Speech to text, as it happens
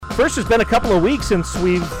First, it's been a couple of weeks since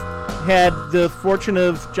we've had the fortune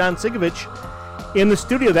of John Sigovich in the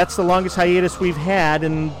studio. That's the longest hiatus we've had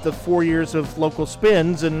in the 4 years of Local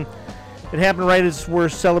Spins, and it happened right as we're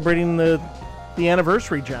celebrating the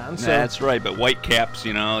anniversary, John. So. That's right, but Whitecaps,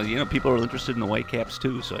 you know, people are interested in the Whitecaps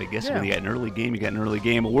too, so I guess when you got an early game, you got an early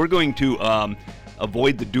game. But we're going to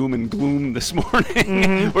avoid the doom and gloom this morning.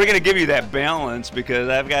 Mm-hmm. We're going to give you that balance because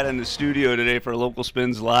I've got in the studio today for Local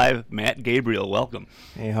Spins Live, Matt Gabriel. Welcome.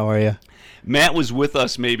 Hey, how are you? Matt was with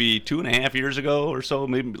us maybe 2.5 years ago or so,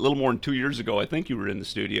 maybe a little more than 2 years ago. I think you were in the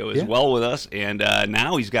studio as well with us, and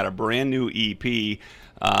now he's got a brand new EP.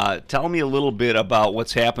 Tell me a little bit about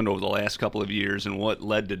what's happened over the last couple of years and what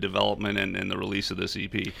led to development and the release of this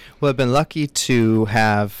EP. Well, I've been lucky to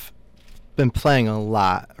have been playing a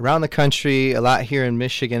lot around the country, a lot here in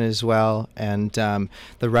Michigan as well, and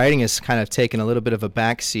the writing has kind of taken a little bit of a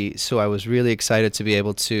backseat, so I was really excited to be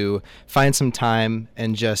able to find some time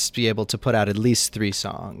and just be able to put out at least 3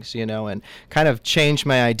 songs, and kind of change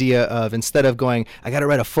my idea of, instead of going, I got to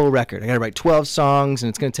write a full record, I got to write 12 songs, and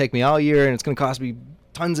it's going to take me all year, and it's going to cost me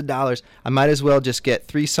tons of dollars. I might as well just get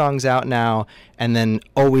 3 songs out now and then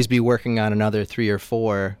always be working on another 3 or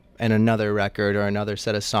 4 and another record or another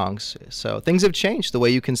set of songs. So things have changed, the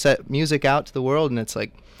way you can set music out to the world, and it's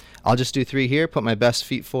like, I'll just do 3 here, put my best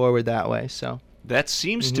feet forward that way. So that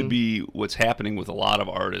seems to be what's happening with a lot of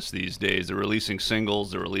artists these days. They're releasing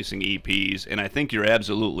singles, they're releasing EPs, and I think you're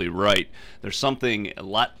absolutely right. There's something a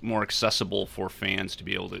lot more accessible for fans to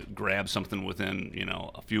be able to grab something within,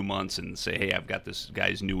 a few months and say, hey, I've got this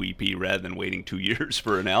guy's new EP, rather than waiting 2 years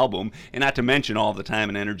for an album, and not to mention all the time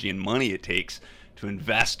and energy and money it takes to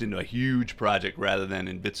invest into a huge project rather than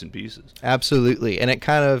in bits and pieces. Absolutely, and it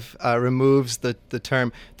kind of removes the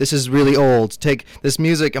term, this is really old. Take this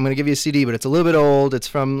music, I'm going to give you a CD, but it's a little bit old. It's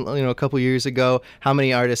from a couple years ago. How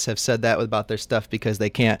many artists have said that about their stuff because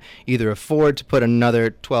they can't either afford to put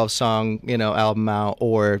another 12-song album out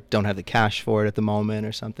or don't have the cash for it at the moment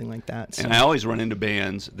or something like that. So. And I always run into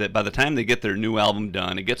bands that by the time they get their new album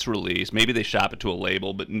done, it gets released, maybe they shop it to a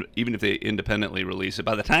label, but even if they independently release it,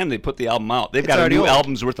 by the time they put the album out, they've got a new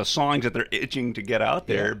album's worth of songs that they're itching to get out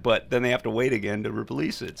there, but then they have to wait again to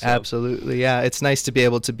release it. So. Absolutely, yeah. It's nice to be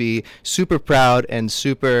able to be super proud and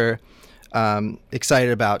super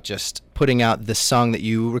excited about just putting out the song that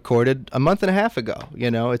you recorded a month and a half ago.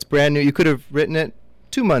 It's brand new. You could have written it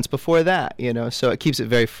 2 months before that, so it keeps it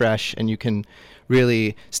very fresh, and you can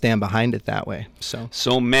really stand behind it that way.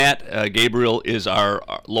 So Matt Gabriel is our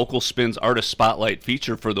Local Spins Artist Spotlight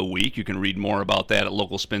feature for the week. You can read more about that at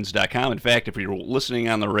localspins.com. In fact, if you're listening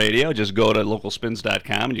on the radio, just go to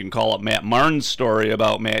localspins.com and you can call up Matt Martin's story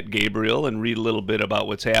about Matt Gabriel and read a little bit about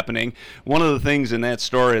what's happening. One of the things in that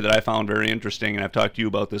story that I found very interesting, and I've talked to you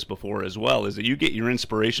about this before as well, is that you get your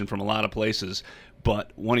inspiration from a lot of places,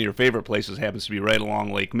 but one of your favorite places happens to be right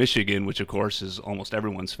along Lake Michigan, which of course is almost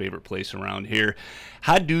everyone's favorite place around here.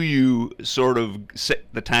 How do you sort of set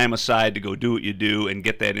the time aside to go do what you do and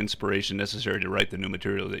get that inspiration necessary to write the new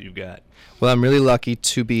material that you've got? Well, I'm really lucky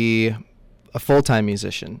to be a full-time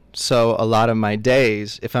musician. So a lot of my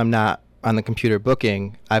days, if I'm not on the computer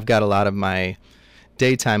booking, I've got a lot of my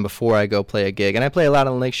daytime before I go play a gig, and I play a lot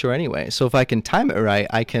on the Lakeshore anyway, so if I can time it right,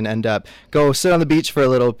 I can end up go sit on the beach for a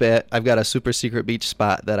little bit. I've got a super secret beach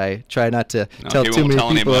spot that I try not to tell too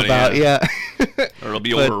many people about, or it'll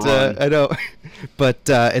be overrun. I know, but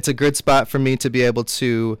it's a good spot for me to be able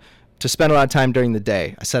to spend a lot of time during the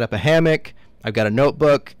day. I set up a hammock, I've got a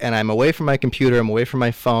notebook, and I'm away from my computer, I'm away from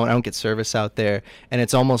my phone, I don't get service out there, and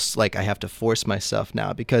it's almost like I have to force myself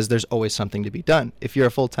now because there's always something to be done. If you're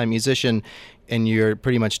a full-time musician and you're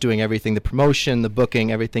pretty much doing everything, the promotion, the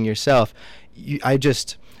booking, everything yourself,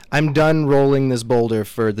 I'm done rolling this boulder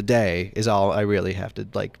for the day is all I really have to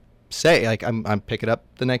say. I'm pick it up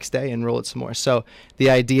the next day and roll it some more. So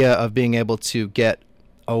the idea of being able to get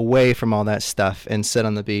away from all that stuff and sit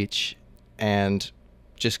on the beach and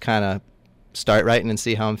just kind of start writing and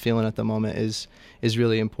see how I'm feeling at the moment is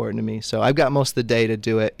really important to me. So I've got most of the day to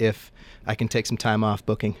do it if I can take some time off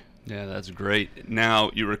booking. Yeah, that's great.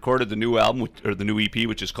 Now, you recorded the new album, or the new EP,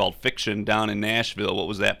 which is called Fiction, down in Nashville. What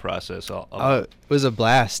was that process? It was a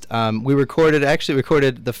blast. We recorded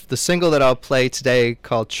the single that I'll play today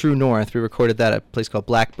called True North. We recorded that at a place called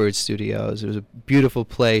Blackbird Studios. It was a beautiful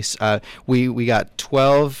place. We got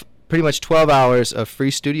 12 hours of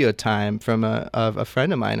free studio time from a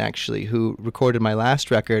friend of mine, actually, who recorded my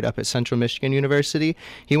last record up at Central Michigan University.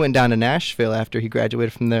 He went down to Nashville after he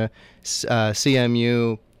graduated from the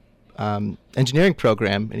CMU engineering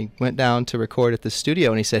program, and he went down to record at the studio,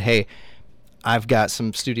 and he said, hey, I've got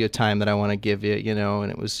some studio time that I want to give you,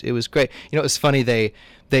 and it was great. It was funny, they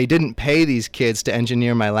didn't pay these kids to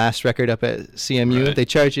engineer my last record up at CMU. Right. They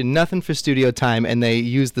charged you nothing for studio time, and they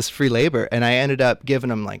used this free labor, and I ended up giving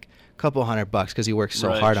them like couple $100 because he worked so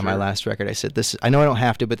Right, hard on my sure. last record. I said, I know I don't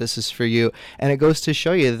have to, but this is for you. And it goes to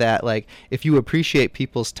show you that, like, if you appreciate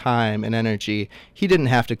people's time and energy, he didn't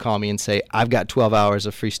have to call me and say, I've got 12 hours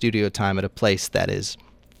of free studio time at a place that is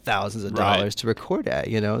thousands of Right. dollars to record at,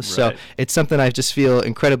 So Right. it's something I just feel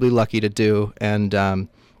incredibly lucky to do. And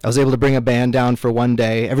I was able to bring a band down for one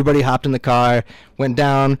day. Everybody hopped in the car, went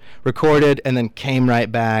down, recorded, and then came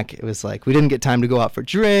right back. It was like we didn't get time to go out for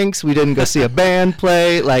drinks. We didn't go see a band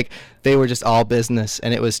play. Like, they were just all business,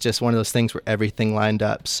 and it was just one of those things where everything lined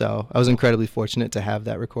up. So I was incredibly fortunate to have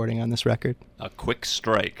that recording on this record. A quick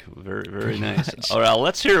strike. Very, very nice. All right,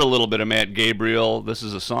 let's hear a little bit of Matt Gabriel. This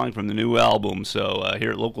is a song from the new album. So here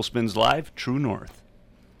at Local Spins Live, True North.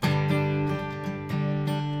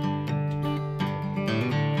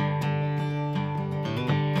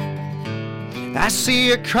 I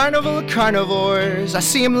see a carnival of carnivores. I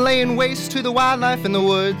see 'em laying waste to the wildlife in the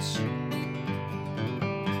woods.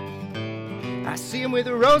 I see 'em with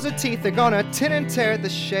rows of teeth. They're gonna tin and tear at the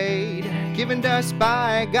shade given to us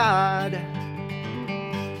by God.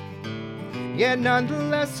 Yet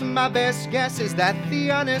nonetheless, my best guess is that the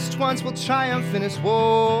honest ones will triumph in this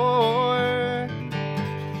war.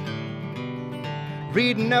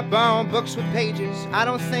 Reading up on books with pages, I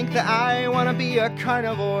don't think that I wanna be a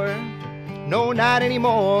carnivore. No, not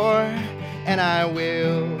anymore. And I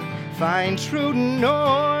will find true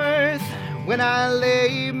north when I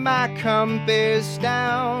lay my compass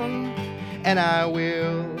down. And I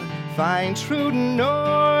will find true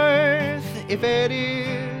north if it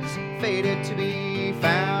is fated to be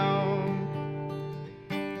found.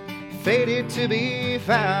 Fated to be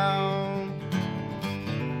found.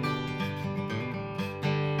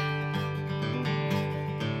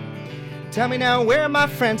 Tell me now, where are my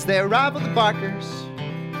friends? They rival the Barkers.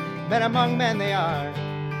 Men among men they are.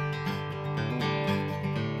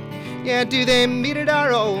 Yeah, do they meet at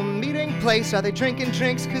our old meeting place? Are they drinking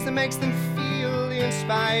drinks because it makes them feel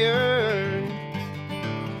inspired?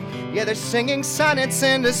 Yeah, they're singing sonnets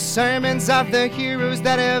and the sermons of the heroes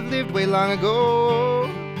that have lived way long ago.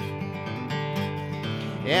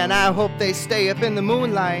 And I hope they stay up in the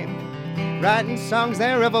moonlight, writing songs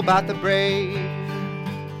thereof about the brave.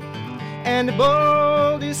 And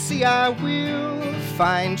bold, you see, I will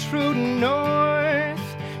find true north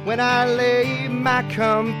when I lay my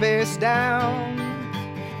compass down.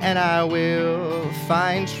 And I will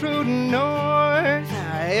find true north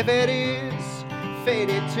if it is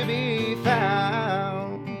fated to be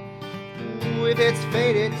found. Ooh, if it's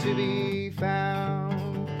fated to be found.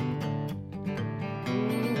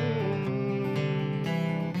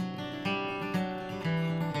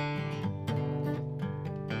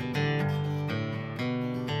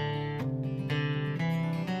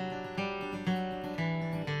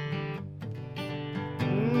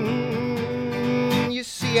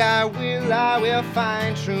 I will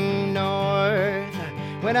find true north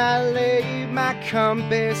when I lay my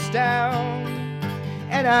compass down.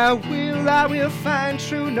 And I will find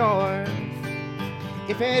true north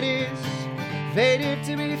if it is fated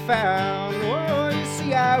to be found. Oh, you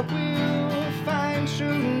see, I will find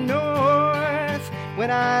true north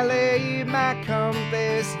when I lay my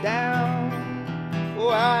compass down. Oh,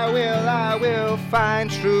 I will find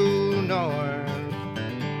true north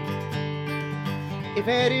if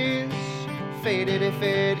it is fated, if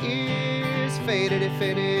it is fated, if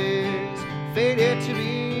it is fated to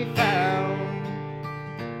be found,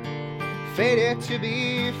 fated to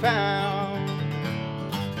be found.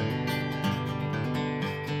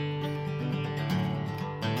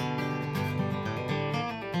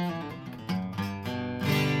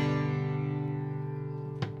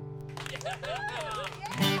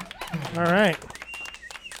 All right.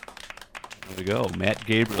 There we go. Matt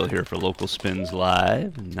Gabriel here for Local Spins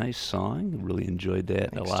Live. Nice song. Really enjoyed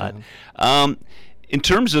that a lot. In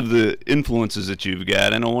terms of the influences that you've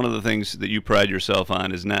got, I know one of the things that you pride yourself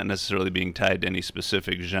on is not necessarily being tied to any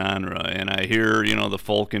specific genre. And I hear, the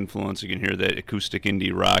folk influence. You can hear that acoustic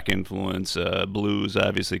indie rock influence. Blues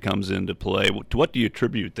obviously comes into play. To what do you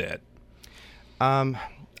attribute that? I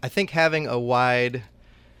think having a wide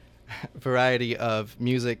variety of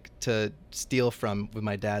music to steal from with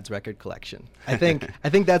my dad's record collection. I think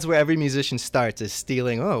that's where every musician starts, is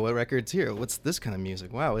stealing, what record's here? What's this kind of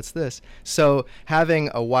music? Wow, what's this? So having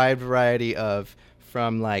a wide variety of,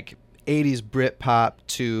 from like 80s Britpop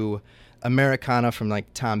to Americana from like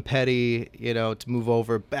Tom Petty, to move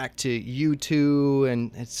over back to U2,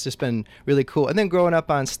 and it's just been really cool. And then growing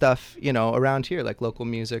up on stuff, around here, like local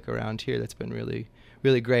music around here, that's been really,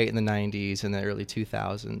 really great in the 90s and the early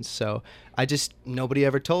 2000s. So nobody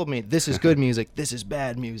ever told me this is good music, this is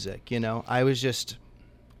bad music.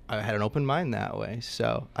 I had an open mind that way.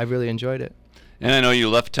 So I really enjoyed it. And I know you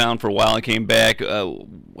left town for a while and came back.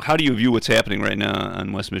 How do you view what's happening right now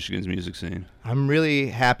on West Michigan's music scene? I'm really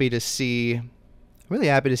happy to see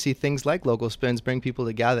things like Local Spins bring people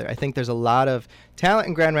together. I think there's a lot of talent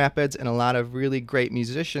in Grand Rapids and a lot of really great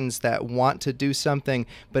musicians that want to do something,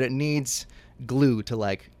 but it needs glue to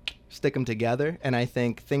like stick them together. And I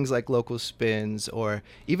think things like Local Spins or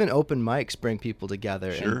even open mics bring people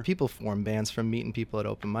together. Sure. And people form bands from meeting people at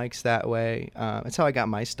open mics that way. That's how I got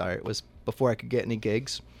my start, was before I could get any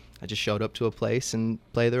gigs. I just showed up to a place and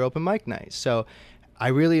play their open mic night. So I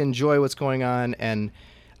really enjoy what's going on, and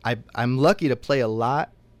I'm lucky to play a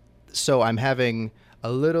lot, so I'm having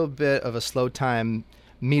a little bit of a slow time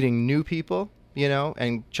meeting new people,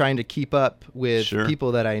 and trying to keep up with Sure.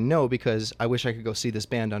 people that I know, because I wish I could go see this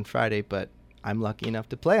band on Friday, but I'm lucky enough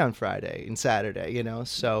to play on Friday and Saturday,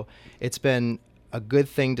 So it's been a good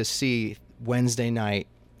thing to see Wednesday night,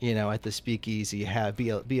 at the Speakeasy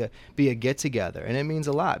be a get together, and it means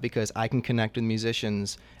a lot because I can connect with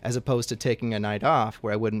musicians as opposed to taking a night off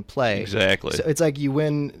where I wouldn't play. Exactly. So it's like you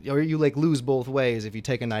win or you like lose both ways. If you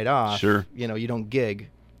take a night off, Sure. You don't gig.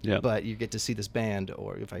 Yeah. But you get to see this band,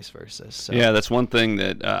 or vice versa. So. Yeah, that's one thing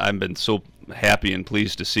that I've been so happy and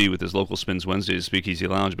pleased to see with this Local Spins Wednesday at Speakeasy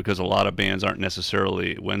Lounge, because a lot of bands aren't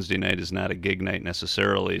necessarily, Wednesday night is not a gig night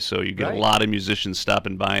necessarily, so you get Right. a lot of musicians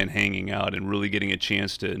stopping by and hanging out and really getting a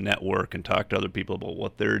chance to network and talk to other people about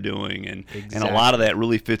what they're doing, and a lot of that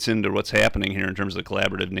really fits into what's happening here in terms of the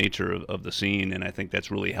collaborative nature of the scene, and I think that's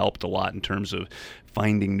really helped a lot in terms of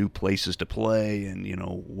finding new places to play, and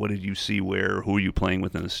what did you see where, who are you playing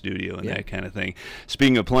with in the studio, and that kind of thing.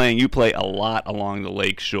 Speaking of playing, you play a lot along the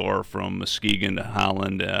lake shore from Muskegon to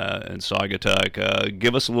Holland and Saugatuck.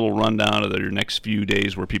 Give us a little rundown of your next few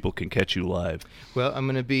days where people can catch you live. Well, I'm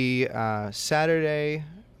going to be Saturday.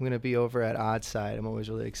 I'm going to be over at Oddside. I'm always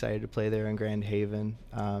really excited to play there in Grand Haven.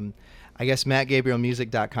 I guess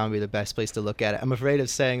MattGabrielMusic.com would be the best place to look at it. I'm afraid of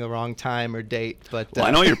saying a wrong time or date, but well,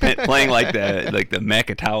 I know you're playing like the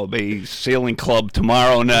Macatawa Bay Sailing Club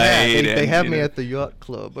tomorrow night. Yeah, they have me at the Yacht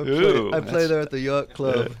Club. I play there at the Yacht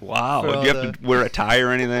Club. Wow. Do you have to wear a tie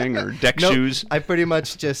or anything, or deck shoes? I pretty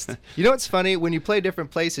much just... what's funny? When you play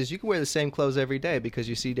different places, you can wear the same clothes every day because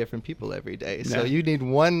you see different people every day. So you need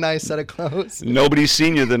one nice set of clothes. Nobody's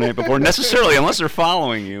seen you the night before, necessarily, unless they're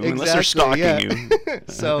following you, unless they're stalking you.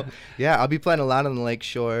 So, I'll be playing a lot on the Lake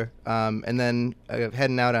Shore, and then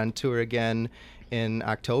heading out on tour again in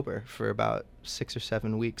October for about 6 or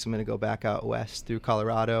 7 weeks. I'm going to go back out west through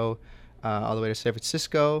Colorado, all the way to San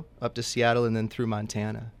Francisco, up to Seattle, and then through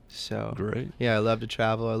Montana. So great. Yeah, I love to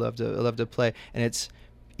travel. I love to play, and it's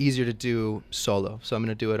easier to do solo. So I'm going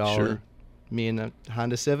to do it all. Sure. Me and a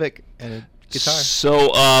Honda Civic and a guitar.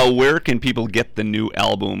 So where can people get the new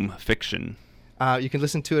album, Fiction? You can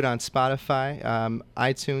listen to it on Spotify.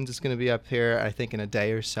 iTunes is going to be up here, I think, in a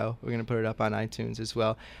day or so. We're going to put it up on iTunes as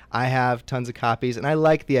well. I have tons of copies, and I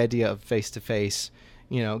like the idea of face-to-face,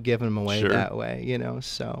 giving them away that way,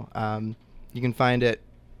 So you can find it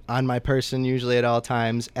on my person, usually at all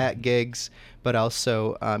times, at gigs, but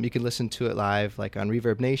also you can listen to it live, like on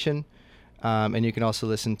Reverb Nation, and you can also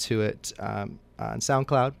listen to it on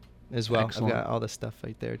SoundCloud as well. Excellent. I've got all the stuff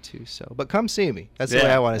right there too. So, but come see me. That's the way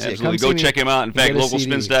I want to see it. Absolutely. Come Go see check me. him out. In fact,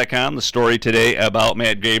 localspins.com. The story today about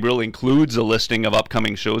Matt Gabriel includes a listing of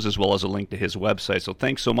upcoming shows as well as a link to his website. So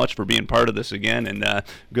thanks so much for being part of this again, and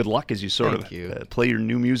good luck as you play your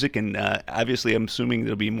new music. And obviously, I'm assuming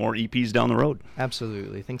there'll be more EPs down the road.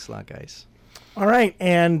 Absolutely. Thanks a lot, guys. All right,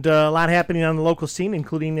 and a lot happening on the local scene,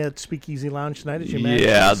 including at Speakeasy Lounge tonight, as you mentioned.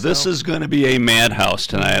 Yeah, this is going to be a madhouse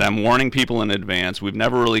tonight. I'm warning people in advance. We've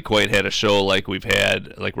never really quite had a show like we're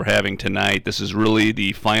having tonight. This is really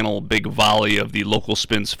the final big volley of the Local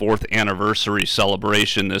Spins 4th anniversary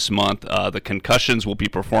celebration this month. The Concussions will be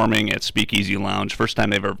performing at Speakeasy Lounge. First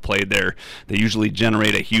time they've ever played there. They usually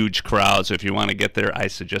generate a huge crowd, so if you want to get there, I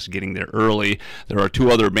suggest getting there early. There are 2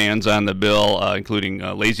 other bands on the bill, including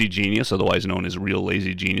Lazy Genius, otherwise known known as Real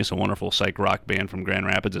Lazy Genius, a wonderful psych rock band from Grand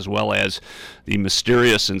Rapids, as well as the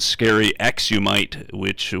mysterious and scary Exumite,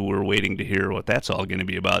 which we're waiting to hear what that's all going to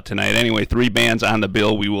be about tonight. Anyway, 3 bands on the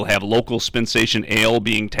bill. We will have Local Spin Station Ale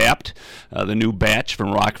being tapped, the new batch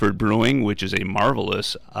from Rockford Brewing, which is a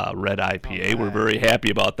marvelous red IPA. We're very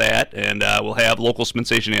happy about that. And we'll have Local Spin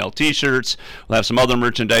Station Ale t-shirts. We'll have some other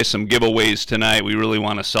merchandise, some giveaways tonight. We really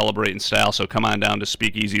want to celebrate in style, so come on down to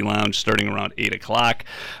Speakeasy Lounge starting around 8 o'clock.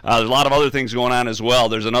 There's a lot of other things going on as well.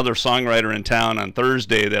 There's another songwriter in town on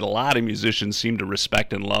Thursday that a lot of musicians seem to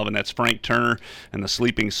respect and love, and that's Frank Turner and the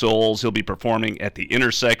Sleeping Souls. He'll be performing at the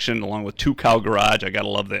Intersection along with Two Cow Garage. I gotta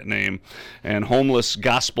love that name. And Homeless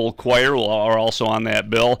Gospel Choir are also on that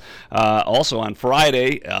bill. Also on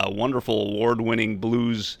Friday, a wonderful award-winning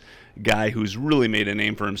blues guy who's really made a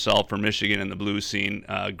name for himself for Michigan in the blues scene.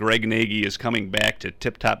 Greg Nagy is coming back to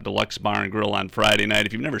Tip Top Deluxe Bar and Grill on Friday night.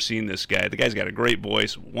 If you've never seen this guy, the guy's got a great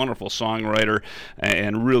voice, wonderful songwriter,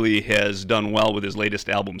 and really has done well with his latest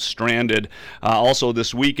album, Stranded. Also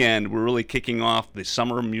this weekend, we're really kicking off the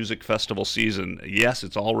Summer Music Festival season. Yes,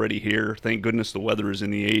 it's already here. Thank goodness the weather is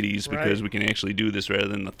in the 80s because we can actually do this rather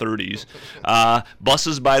than the 30s.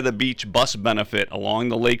 Buses by the Beach Bus Benefit along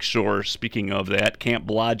the lake shore. Speaking of that, Camp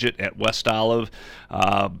Blodgett at West Olive,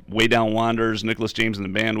 Way Down Wanderers, Nicholas James and the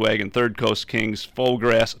Bandwagon, Third Coast Kings,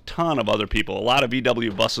 Fograss, a ton of other people. A lot of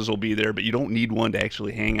VW buses will be there, but you don't need one to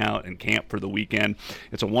actually hang out and camp for the weekend.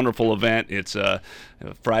 It's a wonderful event. It's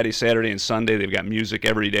Friday, Saturday, and Sunday. They've got music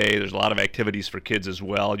every day. There's a lot of activities for kids as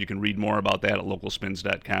well. You can read more about that at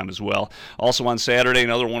localspins.com as well. Also on Saturday,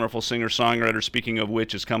 another wonderful singer-songwriter, speaking of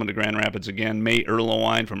which, is coming to Grand Rapids again. May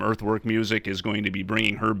Erlewine from Earthwork Music is going to be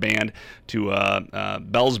bringing her band to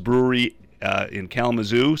Bell's Brewery in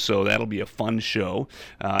Kalamazoo, so that'll be a fun show.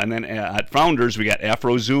 And then at Founders, we got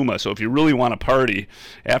Afro-Zuma. So if you really want to party,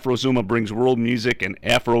 Afro-Zuma brings world music and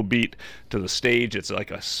Afrobeat to the stage. It's like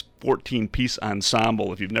a 14-piece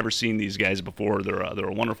ensemble. If you've never seen these guys before, they're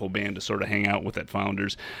a wonderful band to sort of hang out with at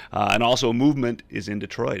Founders. And also Movement is in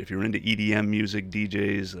Detroit. If you're into EDM music,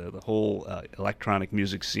 DJs, the whole electronic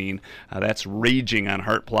music scene, that's raging on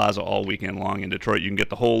Hart Plaza all weekend long in Detroit. You can get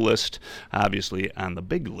the whole list, obviously, on the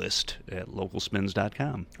big list at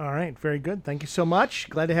localspins.com. All right, very good. Thank you so much.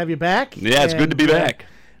 Glad to have you back. Yeah, it's good to be back.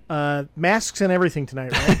 Masks and everything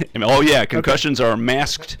tonight, right? Oh yeah, Concussions are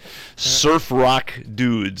masked surf rock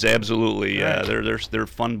dudes. Absolutely, right. They're a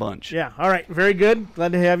fun bunch. Yeah. All right. Very good.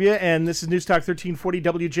 Glad to have you. And this is News Talk 1340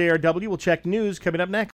 WJRW. We'll check news coming up next.